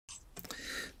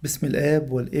بسم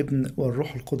الآب والابن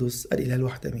والروح القدس الإله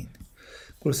الواحد آمين.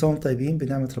 كل سنة وانتم طيبين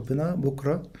بنعمة ربنا.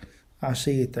 بكرة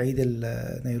عشية عيد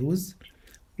النيروز،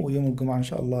 ويوم الجمعة إن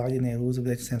شاء الله عيد النيروز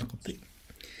وبداية السنة القبطية.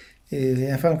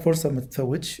 هي فعلا فرصة ما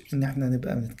تتفوتش إن احنا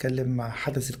نبقى بنتكلم مع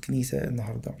حدث الكنيسة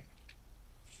النهاردة.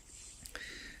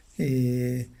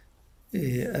 إيه،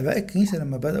 آباء الكنيسة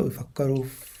لما بدأوا يفكروا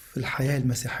في الحياة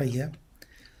المسيحية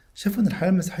شافوا إن الحياة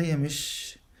المسيحية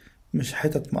مش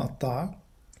حتت مقطعة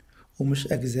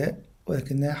ومش أجزاء،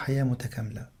 ولكنها حياة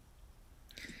متكاملة.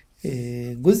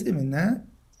 جزء منها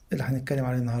اللي هنتكلم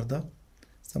عليه النهاردة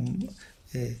سم-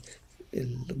 إيه،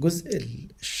 الجزء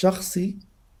الشخصي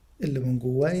اللي من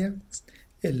جوايا،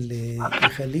 اللي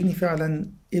يخليني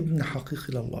فعلا ابن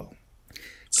حقيقي لله.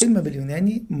 كلمة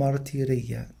باليوناني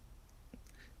مارتيرية،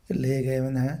 اللي هي جاية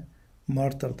منها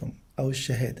مارتردم أو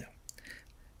الشهادة.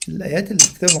 الآيات اللي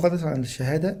في الكتاب المقدس عن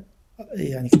الشهادة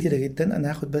يعني كتيرة جدا. أنا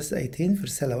هاخد بس آيتين في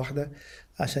رسالة واحدة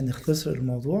عشان نختصر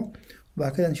الموضوع،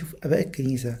 وبعد كده نشوف آباء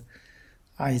الكنيسة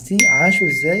عايزين عاشوا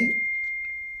ازاي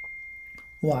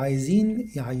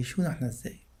وعايزين يعيشونا احنا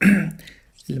ازاي.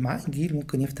 اللي معاه انجيل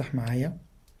ممكن يفتح معايا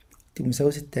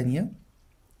تيموثاوس التانية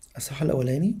الصح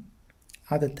الاولاني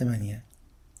عدد 8.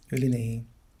 يقول لنا ايه؟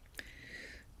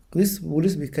 قديس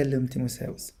بولس بيكلم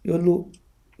تيموثاوس يقول له: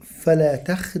 فلا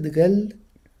تخجل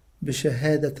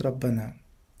بشهادة ربنا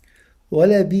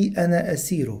ولا بي أنا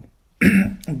أسيره،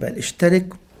 بل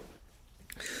اشترك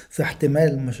في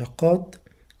احتمال المشقات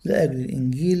لأجل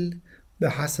الإنجيل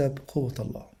بحسب قوة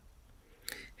الله.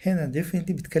 هنا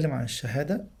ديفنتلي بيتكلم عن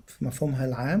الشهادة في مفهومها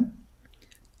العام،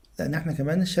 لأن احنا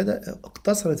كمان الشهادة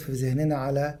اقتصرت في ذهننا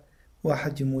على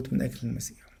واحد يموت من أجل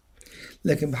المسيح.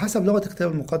 لكن بحسب لغة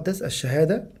الكتاب المقدس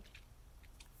الشهادة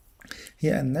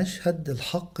هي أن نشهد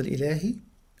الحق الإلهي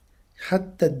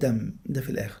حتى الدم ده في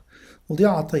الآخر، ودي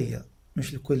عطية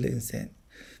مش لكل إنسان.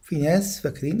 في ناس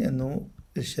فاكرين أنه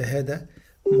الشهادة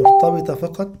مرتبطة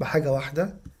فقط بحاجة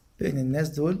واحدة، بأن الناس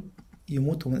دول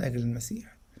يموتوا من أجل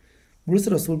المسيح. بولس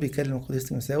الرسول بيكلم القديس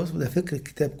تيموثاوس، وده فكر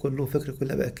الكتاب كله وفكر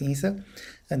كل آباء الكنيسة،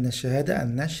 أن الشهادة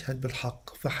أن نشهد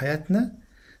بالحق في حياتنا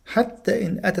حتى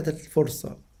إن أتت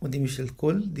الفرصة، ودي مش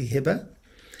الكل، دي هبة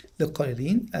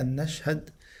للقليلين، أن نشهد،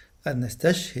 أن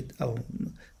نستشهد أو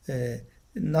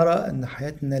نرى أن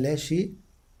حياتنا لا شيء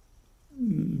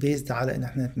بيزد على أن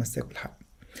احنا نتمسك بالحق.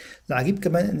 العجيب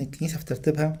كمان أن الكنيسة في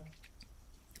ترتيبها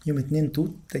يوم 2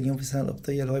 توت، تاني يوم في السنة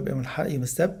القبطية اللي هو يبقى يوم الحق يوم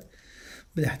السبت،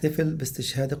 بنحتفل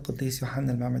باستشهاد القديس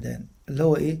يوحنا المعمدان، اللي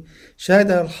هو إيه؟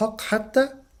 شهد الحق حتى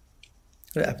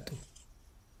رقبته.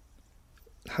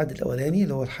 الحد الأولاني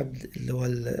اللي هو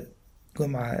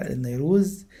الجمعة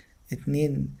النيروز،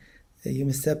 2 يوم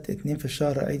السبت 2 في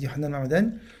الشهر عيد يوحنا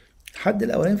المعمدان. الحد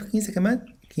الأولاني في الكنيسة كمان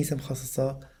كنيسة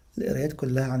مخصصة القرايات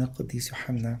كلها عن القديس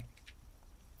يوحنا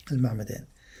المعمدان.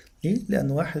 ليه؟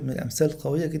 لأنه واحد من الأمثال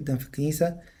القوية جدا في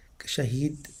الكنيسة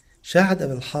كشهيد، شهد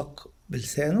بالحق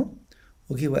بلسانه،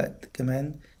 وجي وقت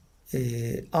كمان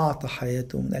أعطى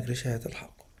حياته من أجل شهادة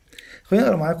الحق. خلينا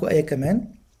نقرأ معاكم آية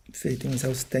كمان في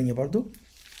تيموثاوس الثانية برضو،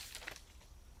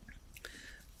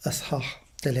 أصحاح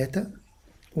 3،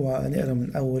 ونقرأ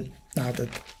من أول عدد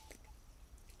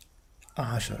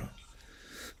 10.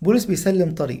 بولس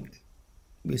بيسلم طريق،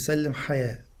 بيسلم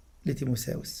حياة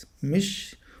لتيموثاوس،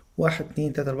 مش 1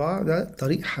 2 3 4، ده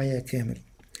طريق حياة كامل.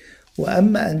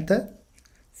 وأما أنت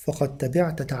فقد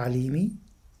تبعت تعليمي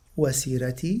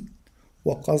وسيرتي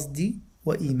وقصدي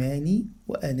وإيماني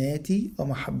وأناتي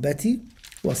ومحبتي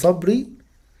وصبري.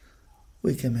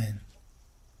 وكمان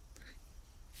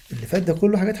اللي فات ده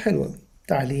كله حاجات حلوة: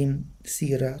 تعليم،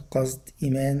 سيرة، قصد،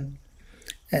 إيمان،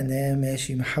 أنا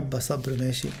ماشي، محبة، صبر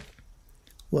ماشي،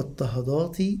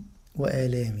 واضطهاداتي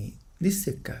وآلامي. دي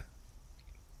السكة.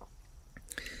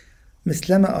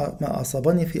 مثلما ما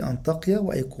أصابني في أنطاكيا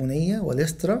وأيقونية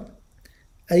وليسترا،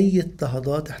 أي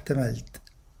اضطهادات احتملت.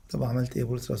 طب عملت إيه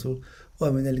بولس الرسول؟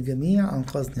 ومن الجميع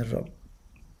أنقذني الرب.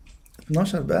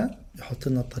 12 بقى يحط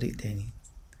لنا الطريق تاني: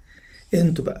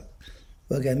 انتوا بقى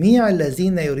وجميع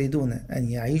الذين يريدون أن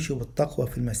يعيشوا بالتقوى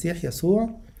في المسيح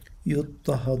يسوع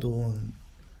يضطهدون.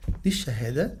 دي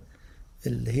الشهادة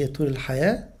اللي هي طول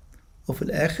الحياة، وفي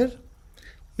الآخر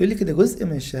يقول لي كده جزء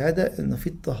من الشهادة إنه في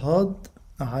اضطهاد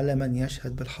على من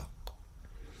يشهد بالحق.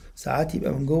 ساعات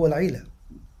يبقى من جوه العيلة،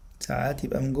 ساعات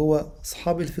يبقى من جوه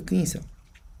أصحابي اللي في الكنيسة.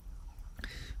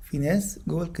 في ناس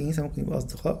جوه الكنيسة ممكن يبقى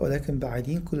أصدقاء ولكن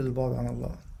بعيدين كل البعد عن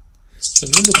الله.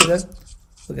 فبيقول له كده: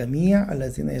 وجميع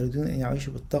الذين يريدون أن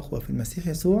يعيشوا بالتقوى في المسيح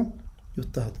يسوع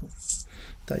يضطهدون.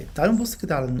 طيب تعالوا نبص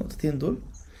كده على النقطتين دول: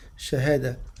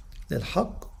 شهادة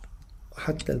للحق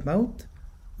وحتى الموت،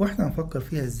 واحنا هنفكر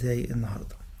فيها ازاي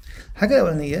النهاردة. الحاجة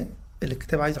الأولانية اللي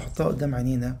الكتاب عايز يحطها قدام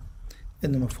عينينا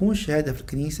إن مفهوم الشهادة في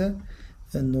الكنيسة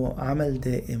إنه عمل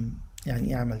دائم. يعني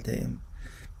إيه عمل دائم؟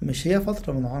 مش هي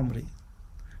فترة من عمري،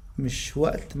 مش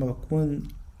وقت ما بكون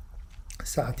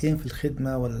ساعتين في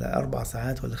الخدمة ولا 4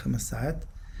 ساعات ولا 5 ساعات،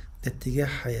 ده اتجاه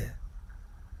حياة.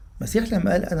 مسيح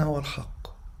لما قال أنا هو الحق،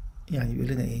 يعني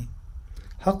بيقول لنا إيه؟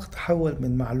 حق تحول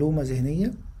من معلومة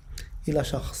ذهنية إلى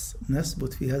شخص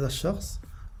نثبت في هذا الشخص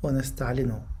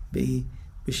ونستعلنه بإيه؟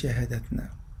 بشهادتنا.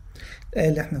 الآية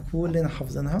اللي احنا كلنا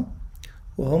حافظينها،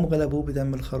 وهم غلبوه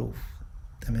بدم الخروف.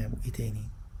 تمام، وإيه تاني؟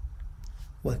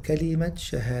 وكلمة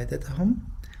شهادتهم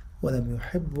ولم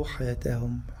يحبوا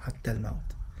حياتهم حتى الموت.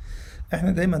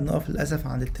 احنا دايما نقف للأسف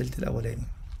عند التلت الأولاني.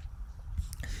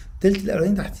 التلت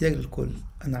الأولاني ده احتياج للكل.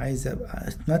 أنا عايز أبقى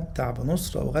أتمتع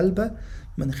بنصرة وغلبة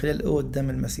من خلال قوة دم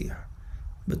المسيح،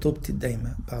 بتوبتي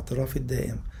الدايمة، باعترافي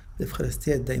الدائم،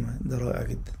 بالإفخارستية الدايمة. ده رائع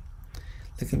جدا.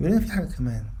 لكن بيقول لنا في حاجة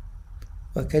كمان،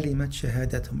 وكلمة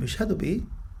شهادتهم. بيشهدوا بإيه؟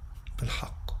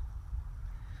 بالحق.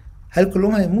 هل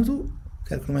كلهم هيموتوا؟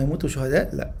 هل كلهم هيموتوا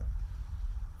شهداء؟ لا.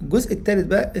 الجزء الثالث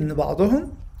بقى إن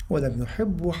بعضهم ولم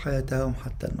يحبوا حياتهم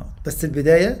حتى الموت. بس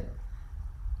البداية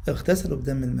اغتسلوا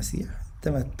بدم المسيح،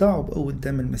 تمتعوا بقوة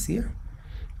دم المسيح.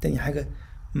 تاني حاجة،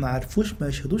 ما عرفوش، ما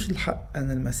يشهدوش الحق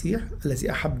أن المسيح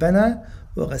الذي أحبنا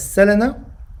وغسلنا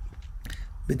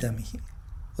بدمه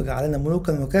وجعلنا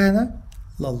ملوكا وكهنة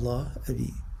لله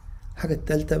أبيه. الحاجة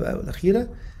التالتة بقى والأخيرة،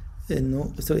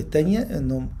 إنه السورة التانية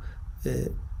إنهم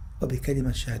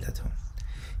وبكلمة شهادتهم.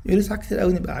 يقول ساعات كتير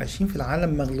قوي نبقى عايشين في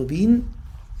العالم مغلوبين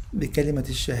بكلمة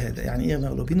الشهادة. يعني إيه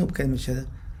مغلوبين وبكلمة الشهادة؟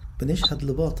 بنشهد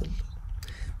لباطل،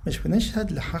 مش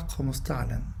بنشهد لحق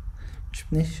مستعلن، مش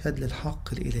بنشهد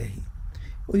للحق الإلهي.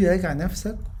 قولي راجع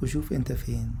نفسك وشوف أنت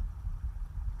فين.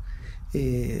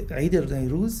 عيد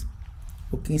النيروز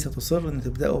والكنيسة تصر أن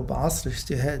تبدأوا بعصر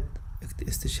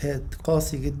استشهاد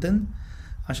قاسي جدا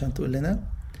عشان تقول لنا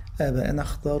آباءنا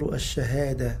اختاروا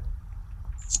الشهادة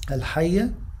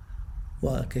الحية،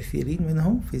 وكثيرين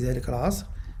منهم في ذلك العصر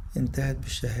انتهت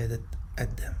بالشهادة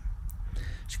الدم.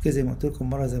 عشان كده زي ما قلت لكم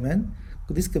مرة زمان،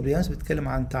 قديس كبريانوس بيتكلم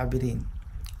عن تعبيرين،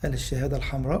 قال الشهادة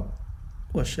الحمراء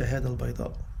والشهادة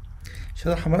البيضاء.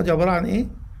 الشهادة الحمراء دي عبارة عن إيه؟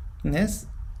 ناس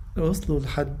وصلوا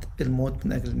لحد الموت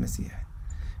من أجل المسيح.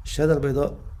 الشهادة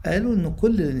البيضاء قالوا إن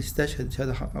كل اللي استشهد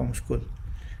شهادة حق، أو مش كل،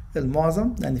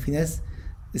 المعظم، لأن في ناس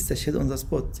استشهدوا on the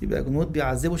spot. يبقى جنود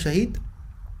بيعذبوا شهيد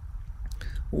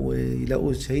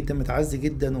ويلاقوا الشهيد ده متعزي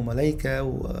جدا وملايكة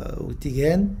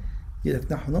وتيجان، يقول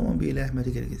لك نحن نؤمن بإله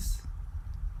ملك الجس.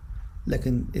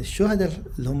 لكن الشهداء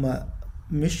اللي هم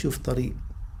مشوا في طريق،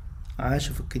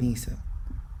 عاشوا في الكنيسة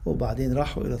وبعدين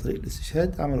راحوا إلى طريق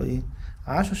الاستشهاد، عملوا إيه؟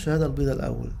 عاشوا الشهادة البيضاء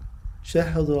الأول،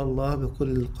 شهدوا الله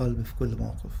بكل القلب في كل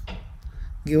موقف.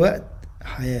 جه وقت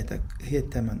حياتك هي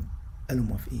التمن، قالوا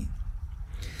موافقين.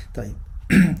 طيب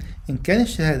إن كان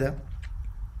الشهادة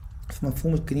في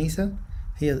مفهوم الكنيسة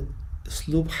هي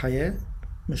أسلوب حياة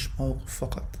مش موقف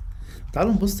فقط،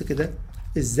 تعالوا نبص كده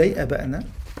إزاي آبائنا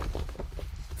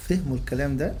فهموا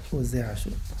الكلام ده وإزاي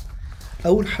عاشوه.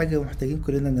 أول حاجة محتاجين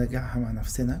كلنا نراجعها مع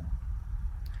نفسنا،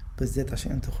 بالذات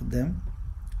عشان أنتوا خدام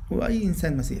وأي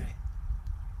إنسان مسيحي،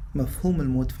 مفهوم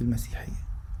الموت في المسيحية.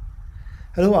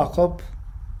 هل هو عقاب؟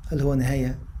 هل هو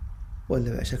نهاية؟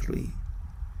 ولا بقى شكله إيه؟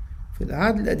 في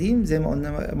العهد القديم زي ما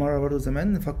قلنا مرة برضو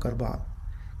زمان نفكر بعض،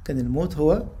 كان الموت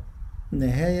هو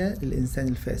نهاية للإنسان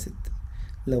الفاسد.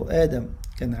 لو آدم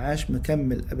كان عاش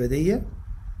مكمل أبدية،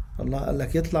 الله قال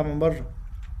لك يطلع من بره.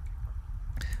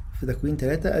 في تكوين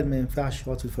 3 قال ما ينفعش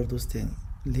يقعد في الفردوس تاني.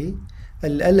 ليه؟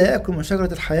 قال لا يأكل من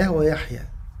شجرة الحياة ويحيا.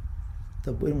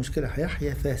 طب وإيه المشكلة؟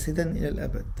 هيحيا فاسدا إلى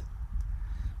الأبد.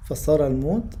 فصار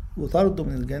الموت وطرده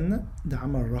من الجنة ده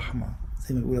عمل رحمة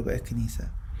زي ما بيقولوا بقى الكنيسة.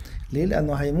 ليه؟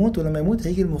 لأنه هيموت، ولما يموت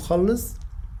هيجي المخلص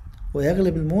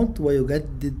ويغلب الموت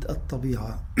ويجدد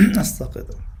الطبيعة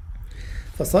الساقطة.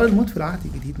 فصار الموت في العهد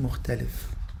الجديد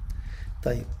مختلف.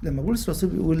 طيب لما بولس الرسول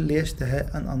بيقول لي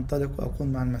اشتهاء أن أنطلق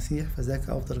وأكون مع المسيح فذاك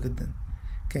أفضل جدا،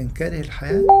 كان كاره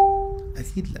الحياة؟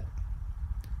 أكيد لا.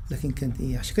 لكن كانت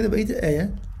إيه؟ عشان كده بقيت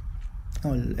الآية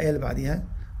أو الآية اللي بعديها،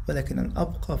 ولكن أن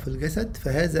أبقى في الجسد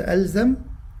فهذا ألزم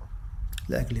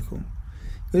لأجلكم.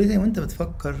 يقول لي وأنت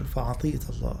بتفكر في عطية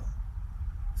الله،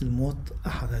 الموت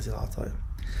أحد هذه العطايا.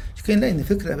 عشان كده نلاقي إن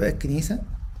فكرة بقى الكنيسة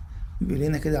بيقول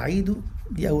لنا كده عيدوا.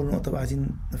 دي أول نقطة بقى عايزين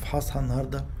نفحصها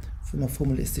النهاردة في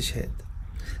مفهوم الاستشهاد.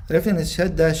 عرفنا إن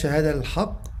الاستشهاد ده شهادة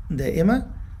للحق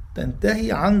دائمة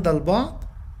تنتهي عند البعض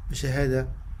بشهادة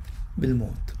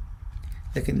بالموت.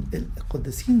 لكن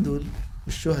القديسين دول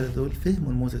والشهداء دول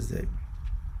فهموا الموت ازاي؟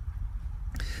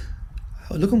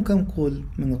 هقول لكم كم قول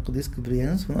من القديس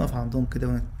كبريانوس ونقف عندهم كده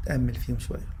ونتأمل فيهم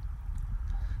شوية.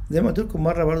 زي ما قلت لكم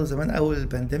مرة برضو زمان، أول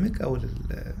البانديميك أو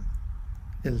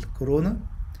الكورونا،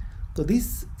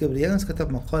 قديس جبريانوس كتب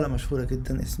مقالة مشهورة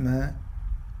جدا اسمها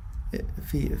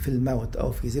في الموت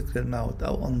أو في ذكر الموت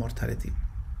أو on mortality.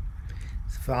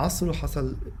 في عصره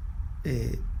حصل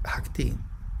حاجتين: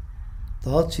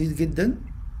 اضطهاد شديد جدا،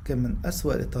 كان من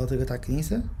أسوأ الاضطهادات اللي جت على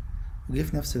الكنيسة، وجه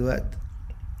في نفس الوقت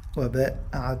وباء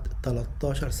قعد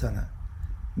 13 سنة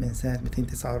من سنة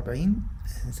 249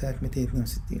 لسنة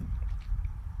 262.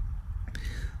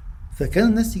 فكانوا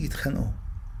الناس يجي يتخانقوا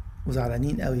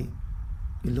وزعلانين قوي،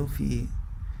 يقول لهم في ايه؟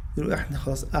 يقولوا احنا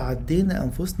خلاص أعدينا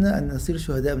أنفسنا أن نصير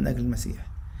شهداء من أجل المسيح.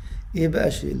 ايه بقى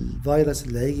الفيروس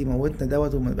اللي هيجي يموتنا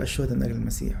دوت وما نبقاش شهداء من أجل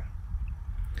المسيح؟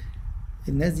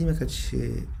 الناس دي ما كانتش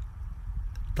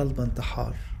طالبة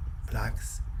انتحار،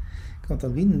 بالعكس كانوا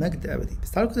طالبين مجد أبدي.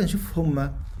 بس تعالوا كده نشوف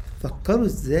هما فكروا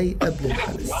ازاي قبل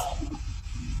الحدث.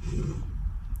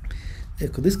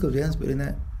 القديس جبريانوس بيقول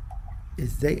لنا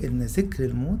ازاي ان ذكر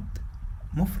الموت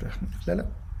مفرح. لا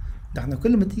ده احنا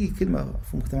كل ما تيجي كلمة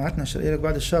في مجتمعاتنا الشرقية لك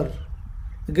بعد الشر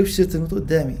ما تجيبش سيرة الموت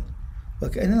قدامي،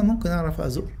 وكأننا ممكن أعرف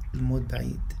أزق الموت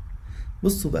بعيد.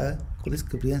 بصوا بقى القديس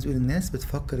جبريانوس بيقول الناس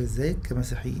بتفكر ازاي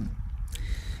كمسيحيين.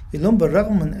 يقول لهم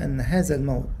بالرغم من أن هذا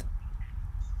الموت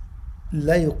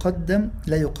لا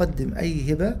يقدم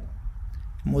أي هبة،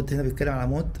 الموت هنا بيتكلم على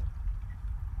موت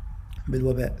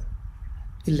بالوباء،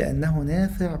 إلا أنه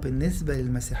نافع بالنسبة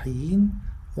للمسيحيين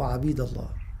وعبيد الله.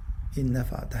 إن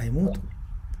نفع ده هيموتوا،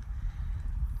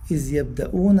 إذ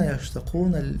يبدأون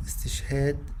يشتقون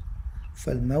للاستشهاد،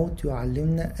 فالموت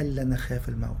يعلمنا ألا نخاف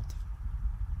الموت.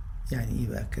 يعني إيه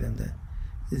بقى الكلام ده؟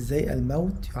 إزاي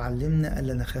الموت يعلمنا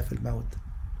ألا نخاف الموت؟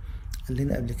 قال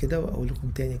لنا قبل كده، وأقول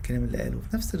لكم تاني الكلام اللي قاله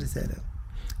في نفس الرسالة.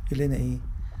 قال لنا إيه؟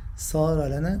 صار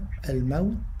لنا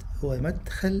الموت هو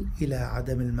مدخل إلى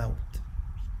عدم الموت.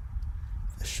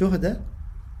 الشهداء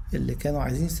اللي كانوا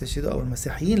عايزين يستشهدوا أو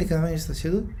المسيحيين اللي كانوا عايزين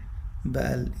يستشهدوا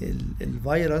بقى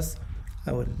الفيروس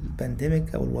أو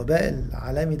البانديميك أو الوباء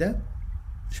العالمي ده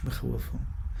مش مخوفهم،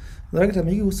 لدرجة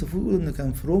لما يجي يوصفوه يقولوا إن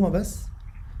كان في روما بس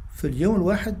في اليوم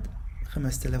الواحد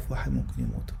 5000 واحد ممكن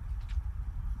يموتوا.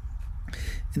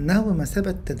 إنه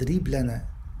بمثابة تدريب لنا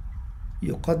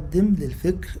يقدم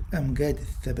للفكر أمجاد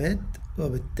الثبات،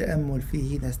 وبالتأمل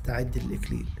فيه نستعد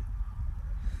للإكليل.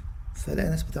 فلاقي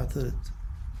ناس بتعترض،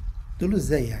 تقولوا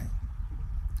إزاي يعني؟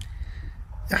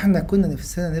 إحنا كنا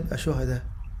نفسنا نبقى شهداء،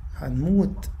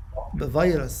 هنموت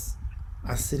بفيروس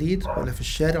على السرير ولا في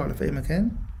الشارع ولا في أي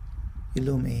مكان؟ يقول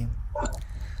لهم إيه؟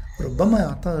 ربما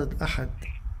يعترض أحد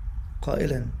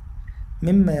قائلا: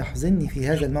 مما يحزنني في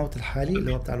هذا الموت الحالي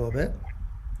اللي هو بتاع الوباء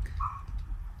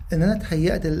إن أنا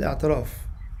تهيأت للاعتراف.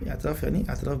 اعتراف يعني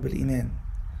اعتراف بالإيمان،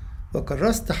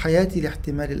 وكرست حياتي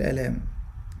لاحتمال الآلام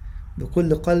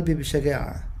بكل قلبي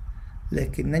بشجاعة،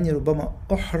 لكنني ربما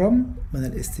أحرم من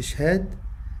الاستشهاد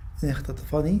إن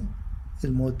يختطفني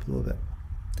الموت بالوباء.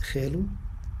 تخيلوا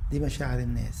دي مشاعر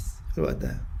الناس في الوقت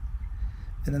ده،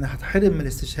 إن أنا هتحرم من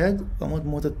الاستشهاد وأموت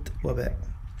موتة وباء.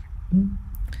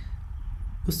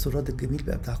 بصوا الرد الجميل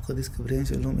بقى بتاع القديس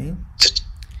جبريانوس. يقول لهم إيه؟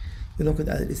 يقول لهم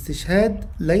كده: الاستشهاد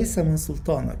ليس من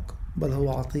سلطانك، بل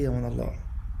هو عطية من الله،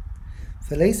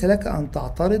 فليس لك أن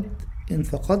تعترض إن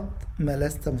فقدت ما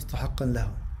لست مستحقا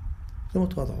له. لما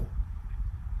تواضعوا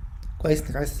كويس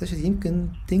إنك عايز تستشهد، يمكن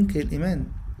تنكر الإيمان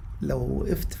لو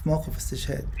وقفت في موقف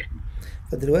استشهاد،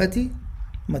 فدلوقتي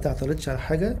ما تعترضش على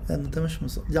حاجة، لأن ده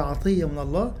مش دي عطية من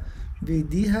الله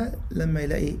بيديها لما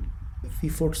يلاقي في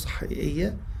فرصة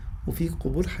حقيقية وفي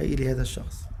قبول حقيقي لهذا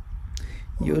الشخص.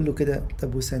 يقول له كده: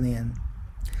 طب وثانيا،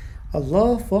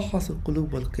 الله فحص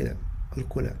القلوب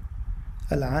والكلى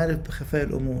العارف بخفايا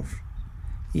الأمور،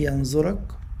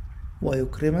 ينظرك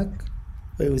ويكرمك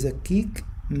ويزكيك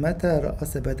متى رأى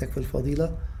ثباتك في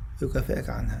الفضيلة ويكافئك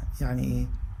عنها. يعني إيه؟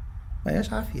 ما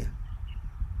هياش عافية.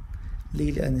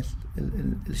 ليه؟ لأن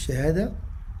الشهادة،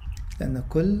 لأن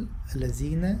كل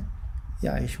الذين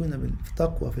يعيشون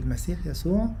بالتقوى في المسيح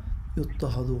يسوع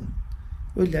يضطهدون.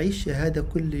 يقول لي: عيش شهادة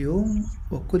كل يوم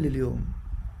وكل اليوم،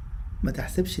 ما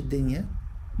تحسبش الدنيا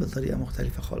بطريقة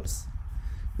مختلفة خالص.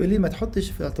 يقول لي: ما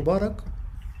تحطش في اعتبارك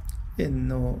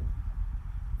انه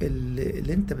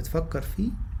اللي انت بتفكر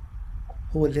فيه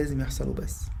هو اللي لازم يحصل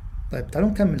وبس. طيب تعالوا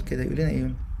نكمل كده. يقول لنا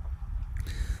ايه؟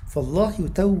 فالله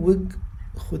يتوج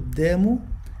خدامه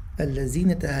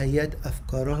الذين تهيأت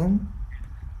أفكارهم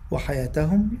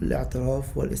وحياتهم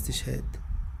للاعتراف والاستشهاد،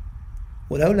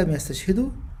 ولو لم يستشهدوا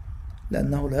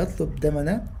لأنه لا يطلب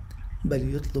دمنا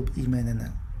بل يطلب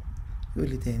إيماننا. يقول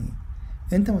لي تاني: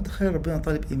 أنت متخيل ربنا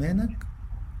طالب إيمانك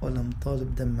ولا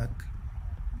مطالب دمك؟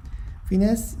 في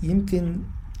ناس يمكن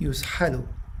يسحلوا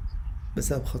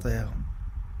بسبب خطاياهم،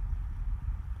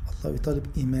 الله يطالب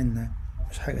إيماننا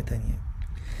مش حاجة تانية.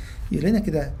 يقول لنا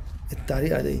كده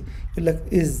التعليق عليه، يقول لك: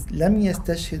 إذ لم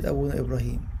يستشهد أبونا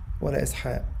إبراهيم ولا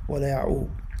إسحاق ولا يعقوب،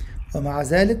 ومع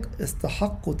ذلك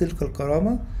استحقوا تلك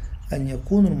الكرامة أن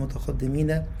يكونوا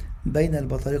المتقدمين بين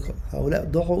البطارقة. هؤلاء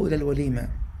دعوا إلى الوليمة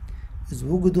إذ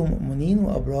وجدوا مؤمنين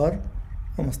وأبرار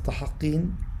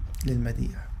ومستحقين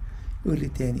للمديح. يقول لي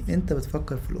تاني، أنت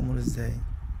بتفكر في الأمور إزاي؟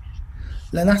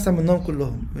 لا أنا أحسن منهم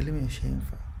كلهم. يقول لي مش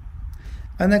هينفع،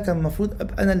 أنا كان المفروض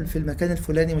أبقى أنا في المكان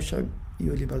الفلاني مش عيب.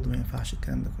 يقول لي برضو ما ينفعش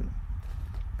الكلام ده كله.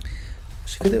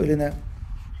 عشان كده يقول لنا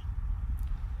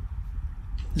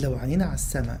لو عينينا على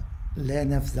السماء لا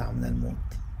نفزع من الموت.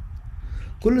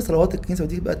 كل صلوات الكنيسة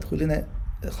ودي بقى تدخل لنا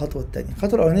الخطوة التانية.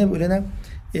 الخطوة الأولانية بيقول لنا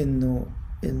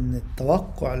إن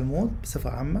توقع الموت بصفة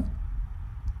عامة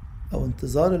أو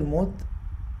انتظار الموت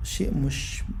شيء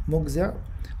مش مجزع،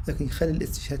 لكن يخلي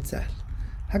الاستشهاد سهل.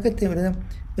 الحاجة التانية بيقول لنا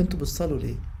أنتوا بتصلوا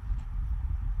ليه؟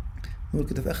 نقول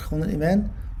كده في آخر قانون الإيمان،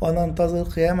 وأنا أنتظر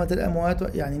قيامة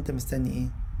الأموات. يعني أنت مستني إيه؟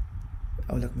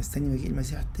 أقول لك مستني مجيء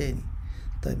المسيح التاني.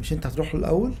 طيب مش أنت هتروح له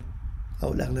الأول؟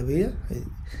 أو الأغلبية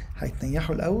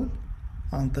هيتنيحوا الأول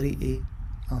عن طريق إيه؟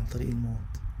 عن طريق الموت.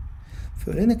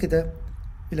 فيقول لنا كده،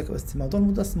 يقول لك بس موضوع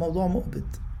الموت ده موضوع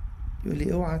مقبض. يقول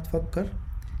لي اوعى تفكر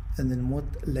ان الموت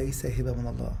ليس هبة من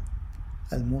الله.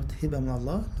 الموت هبة من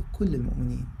الله لكل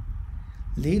المؤمنين.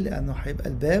 ليه؟ لانه هيبقى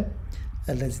الباب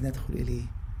الذي ندخل اليه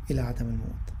الى عدم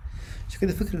الموت. عشان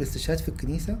كده فكر الاستشهاد في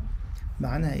الكنيسة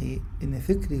معناها ايه؟ ان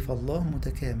فكري في الله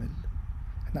متكامل.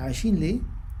 احنا عايشين ليه؟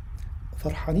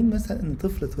 فرحانين مثلا ان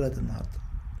طفل اتولد النهارده،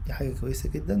 دي حاجة كويسة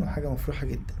جدا وحاجة مفرحة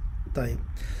جدا. طيب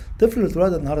طفل اللي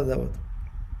اتولد النهارده دوت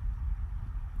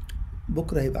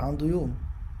بكرة هيبقى عنده يوم،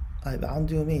 هيبقى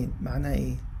عنده يومين. معناها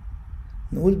ايه؟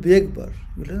 نقول بيكبر.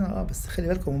 يقول لنا بس خلي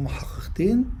بالكم هم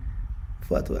حقيقتين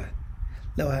في وقت واحد.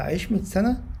 لو هيعيش 100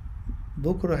 سنة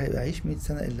بكرة هيبقى يعيش 100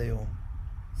 سنة إلا يوم.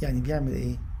 يعني بيعمل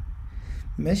ايه؟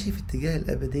 ماشي في اتجاه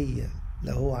الأبدية.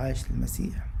 لو هو عايش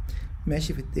للمسيح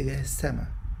ماشي في اتجاه السماء.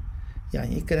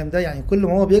 يعني ايه الكلام ده؟ يعني كل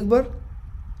ما هو بيكبر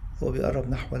هو بيقرب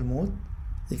نحو الموت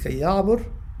لكي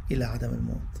يعبر إلى عدم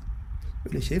الموت.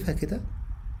 يقول لي شايفها كده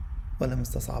ولا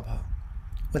مستصعبها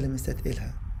ولا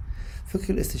مستثقلها؟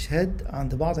 فكر الاستشهاد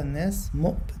عند بعض الناس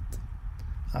مقبض،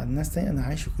 عند ناس تانية أنا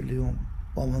عايشه كل يوم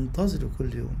ومنتظره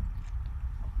كل يوم.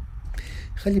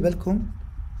 خلي بالكم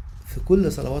في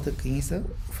كل صلوات الكنيسة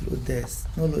وفي القداس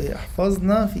نقول له إيه؟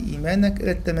 احفظنا في إيمانك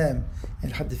إلى التمام.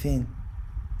 يعني لحد فين؟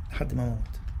 لحد ما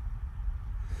موت.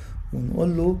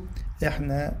 ونقول له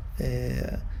إحنا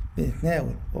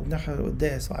بنتناول وبنحضر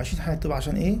القداس وعايشين حياة التوبة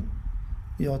عشان إيه؟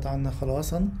 يعطى عنا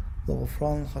خلاصا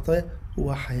وغفران الخطايا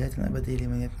وحياة أبدية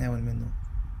لمن يتناول منه.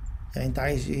 يعني أنت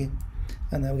عايش إيه؟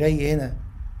 أنا جاي هنا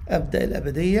أبدأ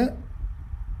الأبدية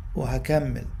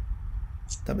وهكمل.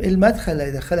 طب إيه المدخل اللي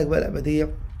هيدخلك بقى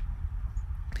الأبدية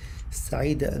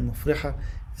السعيدة المفرحة،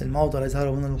 الموضع اللي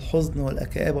يظهر منه الحزن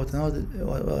والكآبة والتنهد؟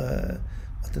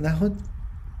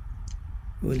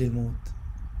 يقول لي الموت.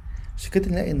 عشان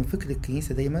كده نلاقي إنه فكر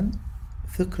الكنيسة دايما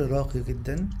فكر راقي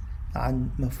جدا عن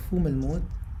مفهوم الموت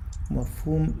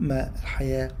ومفهوم ما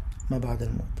الحياة ما بعد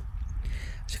الموت.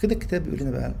 عشان كده الكتاب بيقول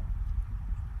لنا بقى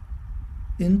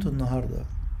انتوا النهاردة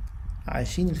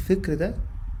عايشين الفكر ده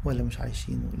ولا مش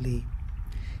عايشينه؟ ليه؟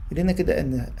 يقول لنا كده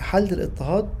ان حالة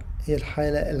الاضطهاد هي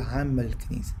الحالة العامة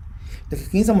للكنيسة. لكن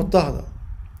الكنيسة مضطهدة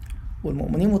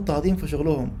والمؤمنين مضطهدين في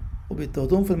شغلهم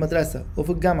وبيضطهدون في المدرسة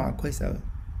وفي الجامعة، كويس أوي.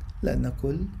 لأن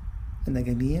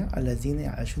جميع الذين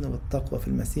يعيشون بالتقوى في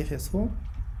المسيح يسوع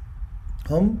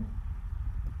هم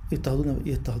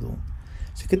يضطهدون.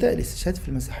 عشان كده الاستشهاد في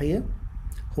المسيحية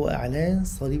هو إعلان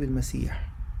صليب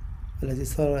المسيح الذي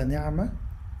صار نعمة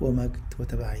ومجد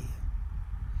وتبعية.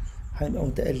 هنبقى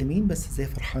متألمين بس ازاي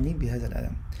فرحانين بهذا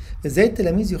الألم. ازاي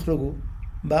التلاميذ يخرجوا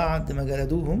بعد ما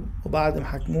جلدوهم وبعد ما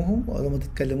حكموهم وقالوا ما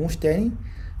تتكلموش تاني،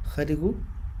 خرجوا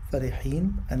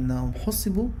فرحين أنهم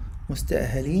حسبوا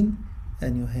مستأهلين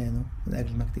أن يهانوا من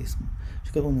أجل مجد اسمه.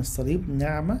 عشان كده قلنا الصليب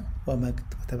نعمة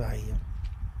ومجد وتبعية.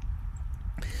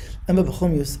 أما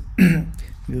بخوميوس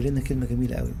بيقول لنا كلمة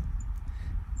جميلة قوي،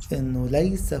 إنه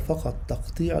ليس فقط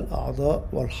تقطيع الأعضاء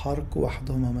والحرق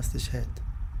وحدهما هما استشهاد،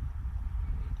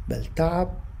 بل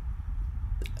تعب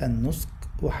النسك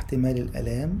واحتمال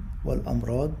الآلام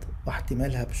والأمراض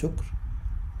واحتمالها بشكر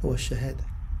هو الشهادة.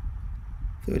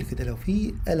 فيقول كده لو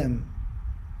في ألم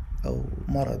أو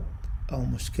مرض أو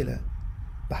مشكلة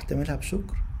بحتملها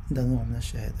بشكر ده نوع من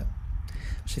الشهادة.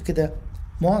 عشان كده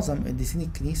معظم قديسين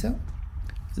الكنيسة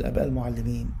الآباء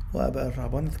المعلمين وآباء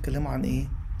الرهبان اتكلموا عن إيه؟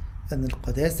 أن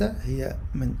القداسة هي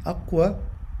من أقوى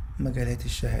مجالات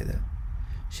الشهادة.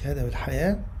 شهادة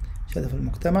بالحياة، شهادة في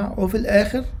المجتمع، وفي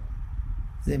الآخر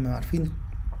زي ما عارفين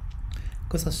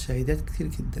قصص شهادات كتير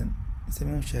جدا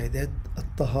نسميهم شهادات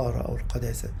الطهارة أو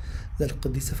القداسة، زي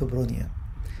القديسة فبرونيا.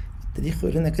 التاريخ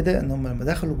يقول لنا كده ان هم لما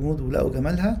دخلوا جنود ولقوا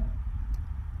جمالها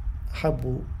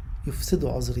حبوا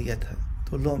يفسدوا عذريتها.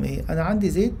 تقول لهم ايه؟ انا عندي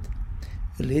زيت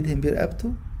اللي يدهن بيه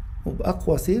رقبته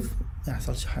وبأقوى سيف ما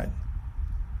يحصلش حاجة.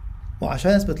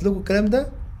 وعشان اثبت لكم الكلام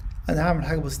ده انا هعمل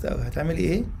حاجة بسيطة قوي. هتعملي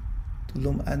ايه؟ تقول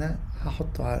لهم انا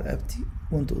هحطه على رقبتي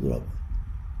وانتوا اضربوا.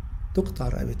 تقطع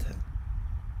رقبتها.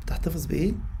 تحتفظ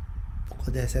بايه؟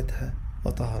 بقداستها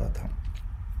وطهارتها.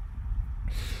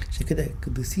 عشان كده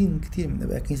القديسين كتير من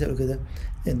اباء الكنيسة قالوا كده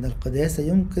ان القداسة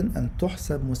يمكن ان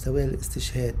تحسب مساوية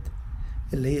للاستشهاد.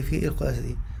 اللي هي فيه ايه القداسة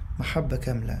دي؟ محبة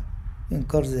كاملة،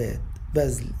 انكار ذات،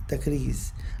 بذل،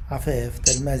 تكريس، عفاف،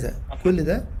 تلمذة. كل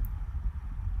ده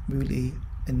بيقول ايه؟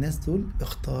 الناس دول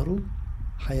اختاروا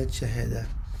حياة شهادة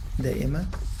دائمة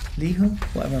ليهم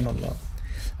وامام الله.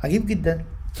 عجيب جدا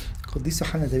القديس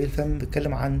يوحنا ذوي الفم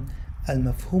بيتكلم عن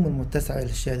المفهوم المتسع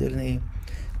للشهادة. يقول لنا ايه؟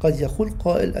 قد يقول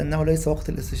قائل انه ليس وقت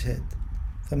الاستشهاد،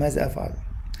 فماذا افعل؟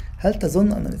 هل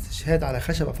تظن ان الاستشهاد على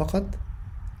خشبة فقط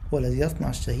هو الذي يصنع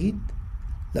الشهيد؟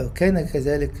 لو كان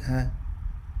كذلك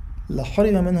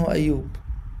لحرم منه أيوب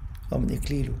ومن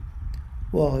إكليله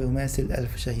وهو يماثل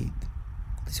 1000 شهيد.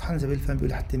 القديس يوحنا ذوي الفم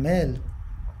بيقول احتمال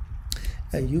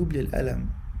أيوب للألم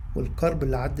والكرب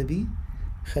اللي عدى بيه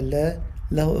خلاه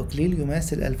له إكليل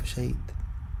يماثل 1000 شهيد.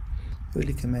 يقول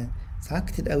لي كمان ساعات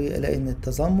كتير قوي ألاقي إن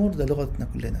التذمر ده لغتنا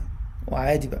كلنا،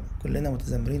 وعادي بقى كلنا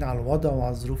متذمرين على الوضع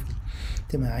وعلى الظروف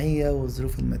الاجتماعية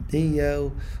والظروف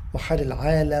المادية وحال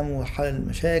العالم وحال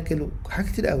المشاكل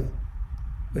وحاجات كتير قوي.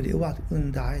 يقول لي اوعى تقول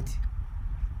إن ده عادي.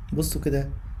 بصوا كده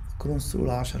في كورنثوس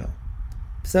الأولى 10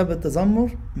 بسبب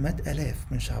التذمر مات آلاف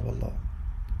من شعب الله.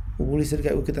 وبولس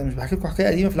يرجع يقول كده، مش بحكي لكم حكاية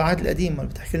قديمة في العهد القديم، ما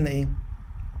بتحكي لنا ايه؟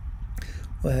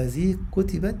 وهذه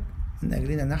كتبت من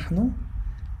أجلنا نحن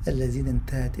الذين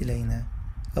انتهت إلينا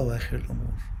أواخر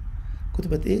الأمور.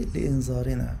 كتبت ايه؟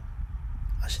 لإنذارنا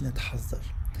عشان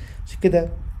نتحذر. عشان كده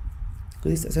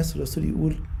القديس أساس الرسول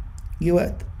يقول جه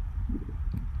وقت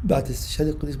بعد استشهاد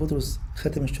القديس بطرس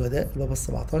خاتم الشهداء البابا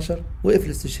 17 وقف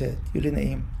الاستشهاد. يقول لنا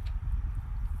ايه؟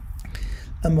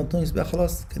 اما انطونيوس بقى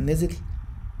خلاص كان نزل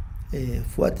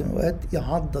في وقت من الاوقات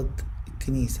يعضد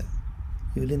الكنيسه.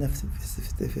 يقول لنا في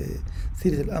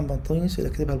سيره الانبا انطونيوس اللي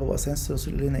كتبها البابا اسانس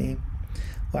الرسول يقول لنا ايه؟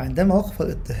 وعندما وقف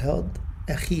الاضطهاد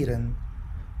اخيرا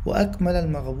واكمل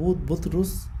المغبوط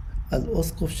بطرس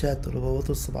الاسقف شاتر البابا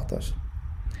بطرس 17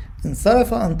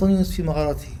 انصرف انطونيوس في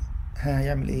مغارته.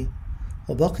 هيعمل ايه؟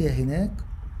 وبقي هناك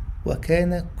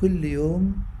وكان كل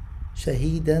يوم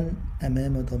شهيدا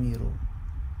امام ضميره.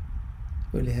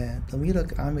 يقول لي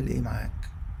ضميرك عامل ايه معاك؟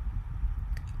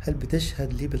 هل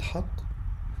بتشهد لي بالحق؟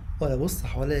 ولا بص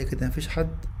حواليا كده مفيش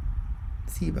حد؟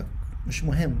 سيبك، مش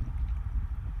مهم.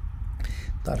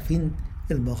 تعرفين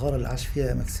المغارة اللي عاش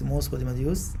فيها ماكسيموس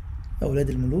وديماديوس أولاد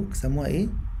الملوك سموها ايه؟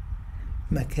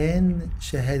 مكان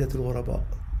شهادة الغرباء.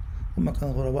 هما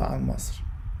كانوا غرباء عن مصر،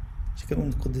 عشان كانوا من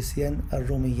القديسيان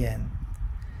الروميان.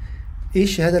 ايه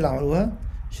الشهادة اللي عملوها؟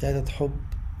 شهادة حب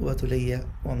وبتولية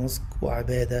ونسك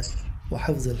وعبادة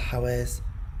وحفظ الحواس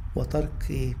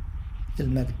وترك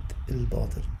المجد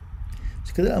الباطل.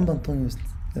 عشان كده الأنبا أنطونيوس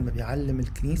لما بيعلم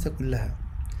الكنيسة كلها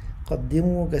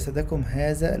قدموا جسدكم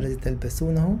هذا الذي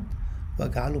تلبسونه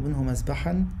واجعلوا منه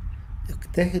مذبحا،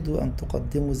 اجتهدوا أن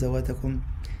تقدموا ذواتكم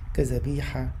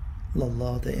كذبيحة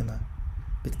لله دائما.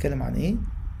 بيتكلم عن ايه؟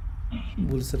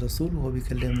 بولس الرسول وهو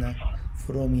بيكلمنا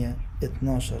في روميا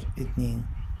 12:2.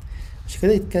 عشان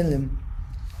كده يتكلم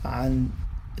عن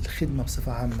الخدمة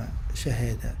بصفة عامة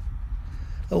شهادة.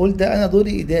 أقول ده أنا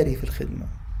دوري إداري في الخدمة،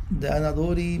 ده أنا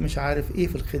دوري مش عارف إيه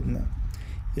في الخدمة.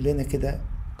 يقول لنا كده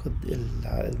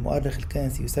المؤرخ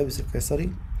الكنسي يوسابيوس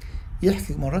القيصري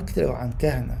يحكي مرات كتير عن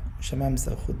كهنة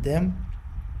وشمامسة وخدام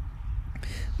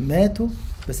ماتوا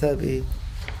بسبب إيه؟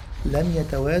 لم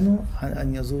يتوانوا عن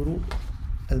أن يزوروا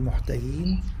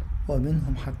المحتاجين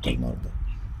ومنهم حتى المرضى.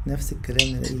 نفس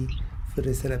الكلام نلاقيه في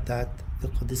الرسالة بتاعت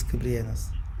القديس كبريانوس.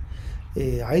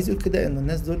 عايز يقول كده ان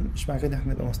الناس دول مش معنى كده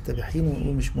احنا نبقى مستبيحين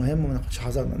ونقول مش مهم وما ناخدش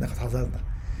حذرنا، ناخد حذرنا،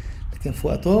 لكن في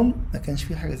وقتهم ما كانش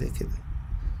في حاجه زي كده.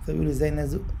 فبيقولوا ازاي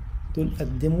الناس دول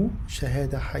قدموا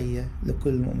شهاده حيه لكل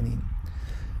المؤمنين.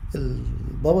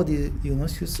 البابا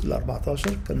ديونيسيوس ال14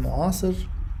 كان معاصر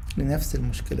لنفس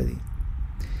المشكله دي.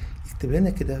 يكتب لنا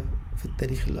كده في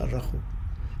التاريخ اللي أرخه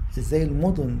ازاي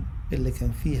المدن اللي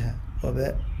كان فيها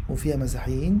وباء وفيها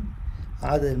مسيحيين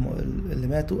عدد اللي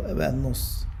ماتوا بقى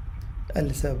النص. قال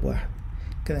لسبب واحد،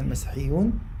 كان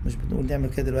المسيحيون، مش بنقول نعمل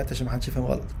كده دلوقتي عشان محدش يفهم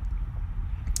غلط،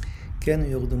 كانوا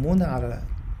يقدمون على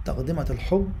تقدمة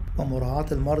الحب ومراعاة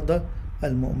المرضى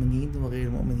المؤمنين وغير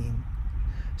المؤمنين.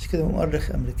 عشان كده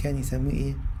مؤرخ أمريكاني يسميه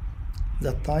ايه؟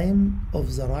 The time of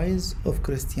the rise of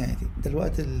Christianity. ده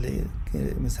الوقت اللي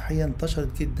المسيحية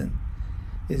انتشرت جدا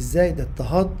ازاي ده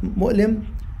اضطهاد مؤلم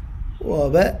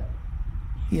ووباء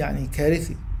يعني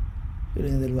كارثي. يقول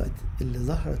لنا دلوقتي اللي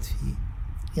ظهرت فيه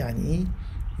يعني ايه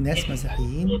ناس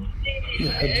مسيحيين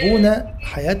يحبون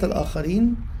حياة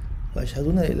الآخرين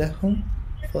ويشهدون لإلههم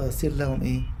فيصير لهم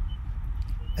ايه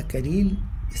أكاليل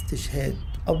استشهاد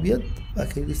أبيض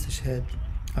وأكاليل استشهاد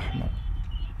أحمر.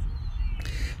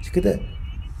 عشان كده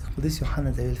القديس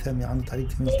يوحنا زي الفم عنده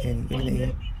تعريف جميل تاني يقول لنا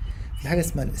ايه في حاجة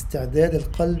اسمها الاستعداد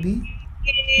القلبي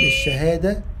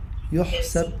للشهادة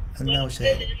يحسب أنه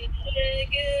شهادة.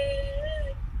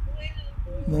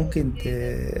 ممكن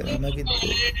ماجد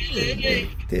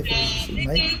تقفل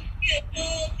المايك.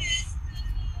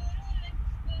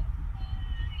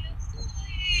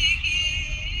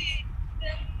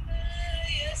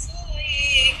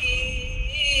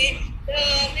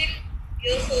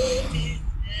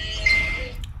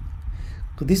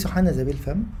 قديس يوحنا ذوي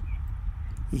الفم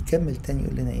يكمل تاني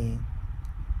يقول لنا ايه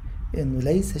انه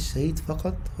ليس الشهيد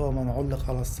فقط هو من علق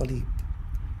على الصليب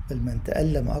بل من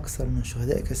تألم أكثر من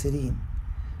شهداء كثيرين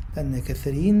لأن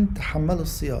كثيرين تحملوا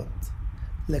الصياط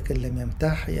لكن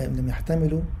لم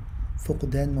يحتملوا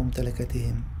فقدان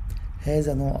ممتلكاتهم.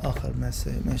 هذا نوع آخر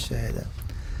من الشهادة.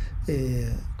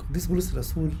 قديس بولس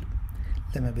الرسول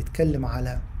لما بيتكلم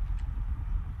على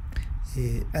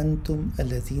أنتم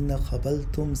الذين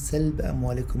قبلتم سلب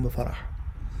أموالكم بفرح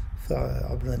في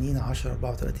عبرانيين 10:34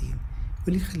 يقول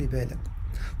لي خلي بالك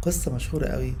قصة مشهورة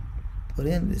قوي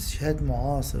ورينا الاستشهاد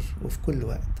معاصر وفي كل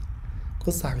وقت.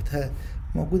 قصة حكيتها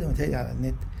موجودة متهيألي على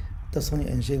النت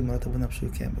تصوني إنجيل مرات أبونا بشوي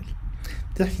كامل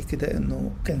بتحكي كده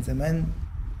إنه كان زمان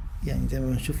يعني زي ما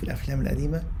بنشوف في الأفلام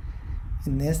القديمة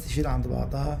الناس تشيل عند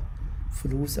بعضها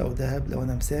فلوس أو ذهب. لو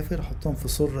أنا مسافر أحطهم في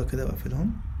سرة كده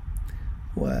وأقفلهم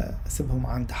وأسيبهم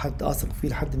عند حد أثق فيه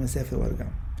لحد ما أسافر وأرجع.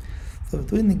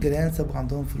 فبتقول إن الجيران سابوا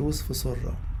عندهم فلوس في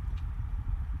سرة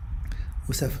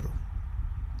وسافروا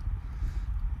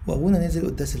وأبونا نزل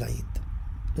قداس العيد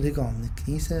رجعوا من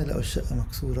الكنيسة لقوا الشقة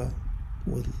مكسورة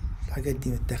والحاجات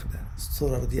دي متاخدة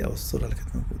الصور دي أو الصورة اللي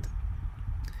كانت موجودة.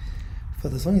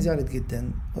 فتصوني زعلت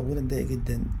جدا وأبونا اتضايق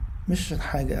جدا مش عشان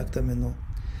حاجة أكتر منه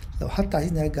لو حتى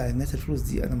عايزين نرجع للناس الفلوس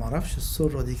دي أنا معرفش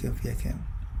الصورة دي كان فيها كام.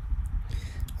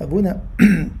 أبونا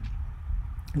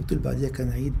بتقول بعديها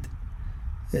كان عيد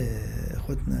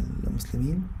اخواتنا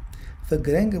المسلمين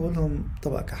فالجيران جابوا لهم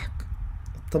طبق كحك.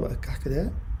 الطبق الكحك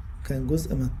ده كان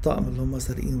جزء من الطقم اللي هم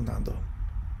سارقينه من عندهم.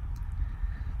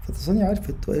 فتصوني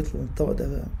عرفت وقالت له الطبق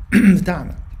ده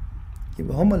بتاعنا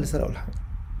يبقى هم اللي سرقوا الحاجة.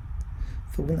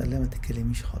 فابونا قال لها ما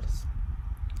تتكلميش خالص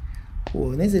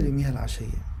ونزل يوميها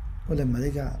العشية ولما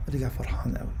رجع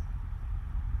فرحان قوي.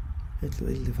 قالت له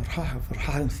ايه اللي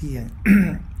فرحان فيه يعني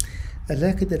قال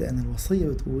لها كده لأن الوصية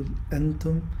بتقول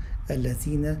أنتم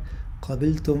الذين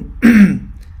قبلتم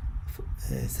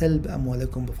سلب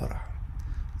أموالكم بفرح.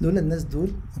 لولا الناس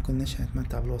دول ما كناش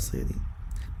هنتمتع بالوصية دي.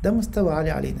 ده مستوى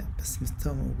عالي علينا بس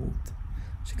مستوى موجود.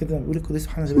 عشان كده بيقول القديس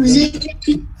سبحانه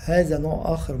هذا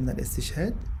نوع آخر من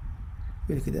الاستشهاد.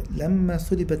 يقول كده لما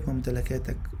سلبت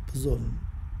ممتلكاتك بظلم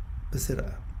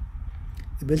بسرقة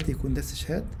قبلت يكون ده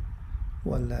استشهاد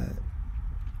ولا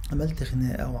عملت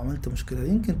خناقة أو عملت مشكلة؟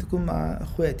 يمكن تكون مع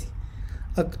اخواتي.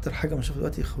 اكتر حاجة بشوفها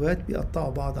دلوقتي اخوات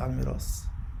بيقطعوا بعض على الميراث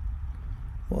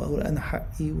واقول انا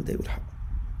حقي وده يقول حقه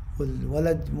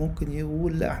والولد ممكن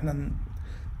يقول لا احنا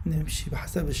نمشي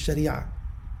بحسب الشريعة.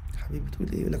 حبيبي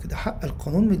بتقول ايه؟ يقول لك ده حق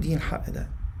القانون مدين الحق ده.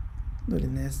 دول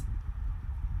الناس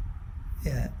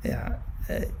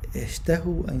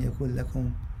اشتهوا ان يكون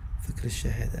لكم فكر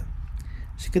الشهادة.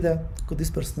 عشان كده القديس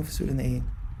برسنوفس يقول لنا ايه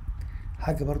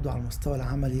حاجة برضو على المستوى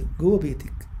العملي جوه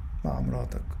بيتك مع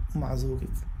مراتك ومع زوجك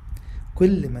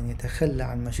كل من يتخلى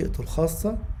عن مشيئته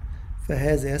الخاصة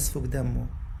فهذا يسفك دمه.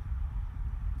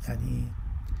 يعني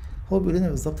هو بيقول لنا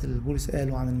بالظبط اللي بولس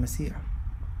قاله عن المسيح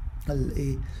قال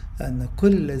ايه ان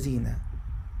كل الذين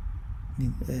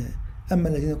اما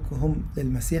الذين هم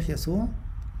للمسيح يسوع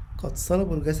قد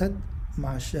صلبوا الجسد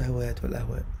مع الشهوات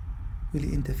والاهواء. يقول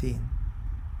لي انت فين؟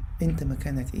 انت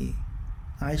مكانك ايه؟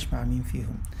 عايش مع مين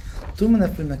فيهم؟ طول ما انا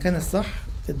في المكان الصح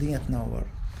الدنيا تنور،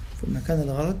 في المكان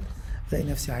الغلط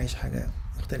الاقي نفسي عايش حاجة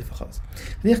مختلفة خالص.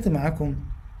 خليني اختم معاكم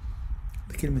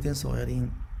بكلمتين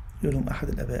صغيرين يقولهم احد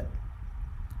الاباء.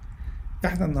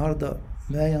 احنا النهاردة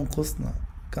ما ينقصنا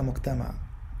كمجتمع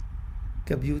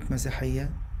كبيوت مسيحية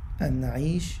ان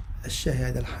نعيش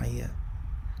الشهادة الحية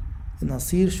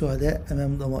نصير شهداء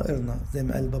امام ضمائرنا زي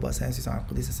ما قال بابا اثناسيوس عن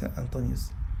القديس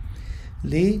انطونيوس.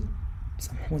 ليه؟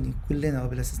 سامحوني كلنا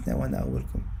وبلا استثناء وانا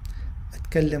اولكم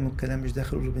اتكلم والكلام مش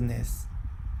داخل قلوب الناس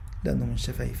لانه من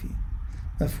شفايفي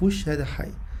ما فيهوش شهاده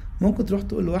حي. ممكن تروح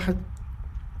تقول لواحد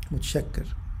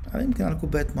متشكر يمكن على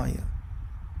كوبايه ميه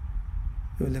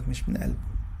يقول لك مش من قلبه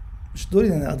مش دوري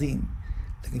ان انا ادين،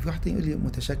 لكن في واحد تاني يقول لي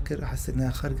متشكر، احس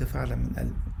انها خارجة فعلا من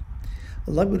قلبه.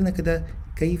 الله بيقول لنا كده: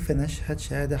 كيف نشهد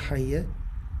شهادة حية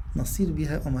نصير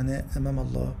بها أمناء أمام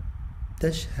الله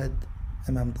تشهد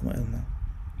أمام ضمائرنا.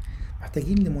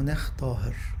 محتاجين لمناخ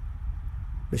طاهر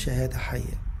بشهادة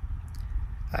حية.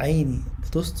 عيني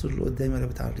بتستر اللي قدامي ولا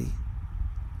بتعريه؟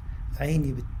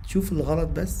 عيني بتشوف الغلط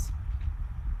بس؟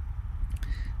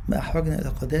 ما أحوجنا إلى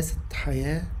قداسة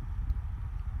حياة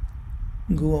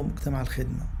جوه مجتمع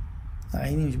الخدمة.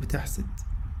 عيني مش بتحسد،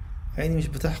 عيني مش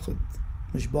بتحقد،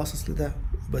 مش باصص لده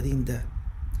وبدين ده.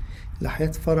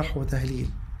 لحياة فرح وتهليل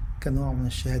كنوع من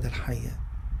الشهادة الحية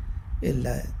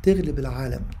اللي تغلب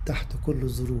العالم تحت كل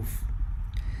الظروف.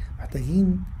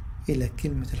 محتاجين إلى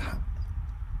كلمة الحق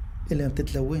اللي ما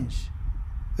بتتلونش،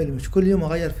 اللي مش كل يوم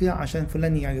أغير فيها عشان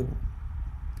فلان يعجبه.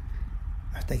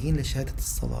 محتاجين لشهادة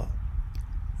الصلاة،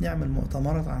 نعمل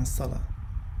مؤتمرات عن الصلاة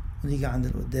ونيجي عند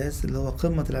القداس اللي هو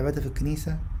قمة العبادة في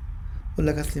الكنيسة، يقول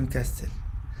لك أصلي مكسل،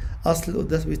 أصل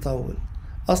القداس بيطول،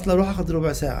 أصل أروح أخد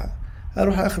ربع ساعة،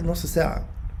 أروح آخر نص ساعة.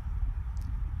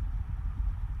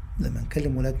 لما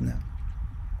نكلم ولادنا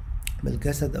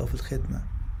بالجسد أو في الخدمة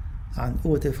عن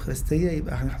قوة الإفخارستية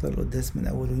يبقى هنحضر القداس من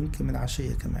أوله ويمكن من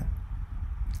عشية كمان.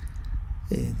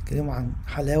 نتكلموا عن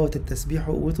حلاوة التسبيح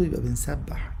وقوته يبقى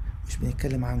بنسبح مش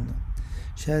بنتكلم عنه.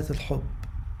 شهادة الحب،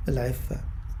 العفة،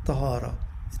 الطهارة،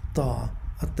 الطاعة،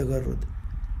 التجرد،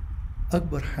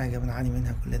 أكبر حاجة بنعاني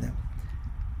منها كلنا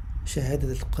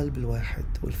شهادة القلب الواحد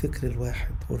والفكر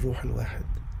الواحد والروح الواحد.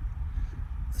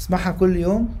 نسمعها كل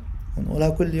يوم ونقولها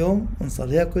كل يوم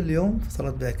ونصليها كل يوم في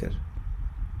صلاة باكر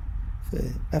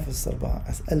في أفسس 4: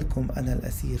 أسألكم أنا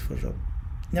الأسير في الرب.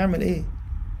 نعمل إيه؟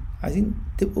 عايزين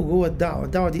تبقوا جوه الدعوة.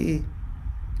 الدعوة دي إيه؟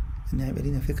 إن يبقى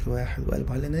لينا فكر واحد وقلب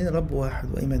واحد، لأن لينا رب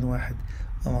واحد وإيمان واحد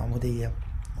ومعمودية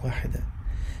واحدة.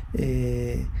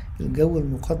 الجو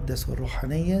المقدس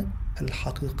والروحانية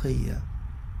الحقيقية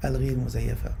الغير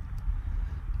مزيفة.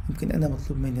 يمكن أنا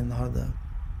مطلوب مني النهاردة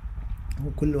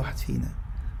وكل واحد فينا،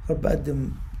 رب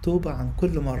أقدم توبة عن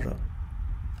كل مرة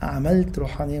عملت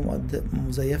روحانية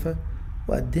مزيفة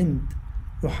وقدمت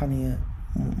روحانية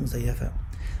مزيفة.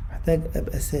 محتاج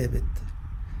أبقى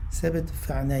ثابت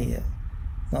في عناية،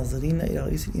 ناظرين إلى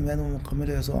رئيس الإيمان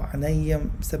ومكمله يسوع، عناية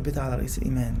مثبتة على رئيس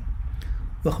الإيمان.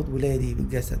 واخد ولادي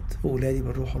بالجسد وولادي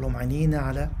بالروح ولهم عينينا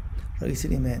على رئيس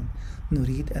الإيمان.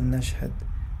 نريد أن نشهد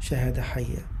شهادة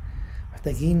حية.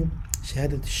 محتاجين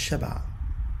شهادة الشبع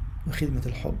وخدمة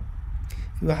الحب.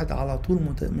 في واحد على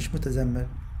طول مش متذمر،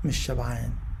 مش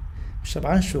شبعان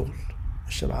شغل،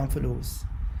 مش شبعان فلوس،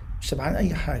 مش شبعان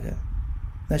أي حاجة.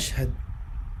 نشهد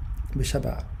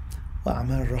بشبع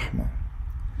وأعمال رحمة.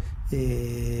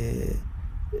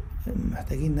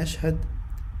 محتاجين نشهد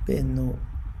بأنه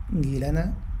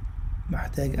جيلنا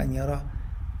محتاج أن يرى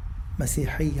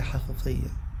مسيحية حقيقية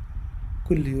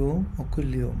كل يوم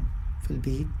وكل يوم، في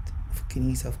البيت وفي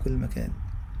الكنيسة وفي كل مكان،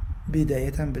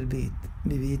 بداية بالبيت،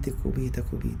 ببيتك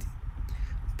وبيتك وبيتي.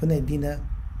 ربنا يدينا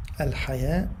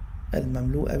الحياة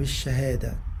المملوءة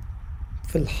بالشهادة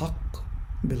في الحق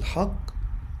بالحق،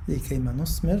 لكيما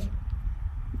نثمر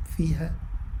فيها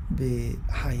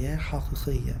بحياة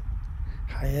حقيقية،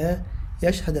 حياة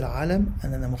يشهد العالم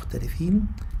أننا مختلفين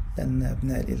لأن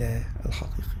أبناء الإله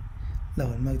الحقيقي.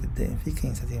 له المجد الدائم في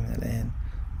كنيسته من الآن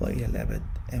وإلى الأبد،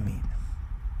 آمين.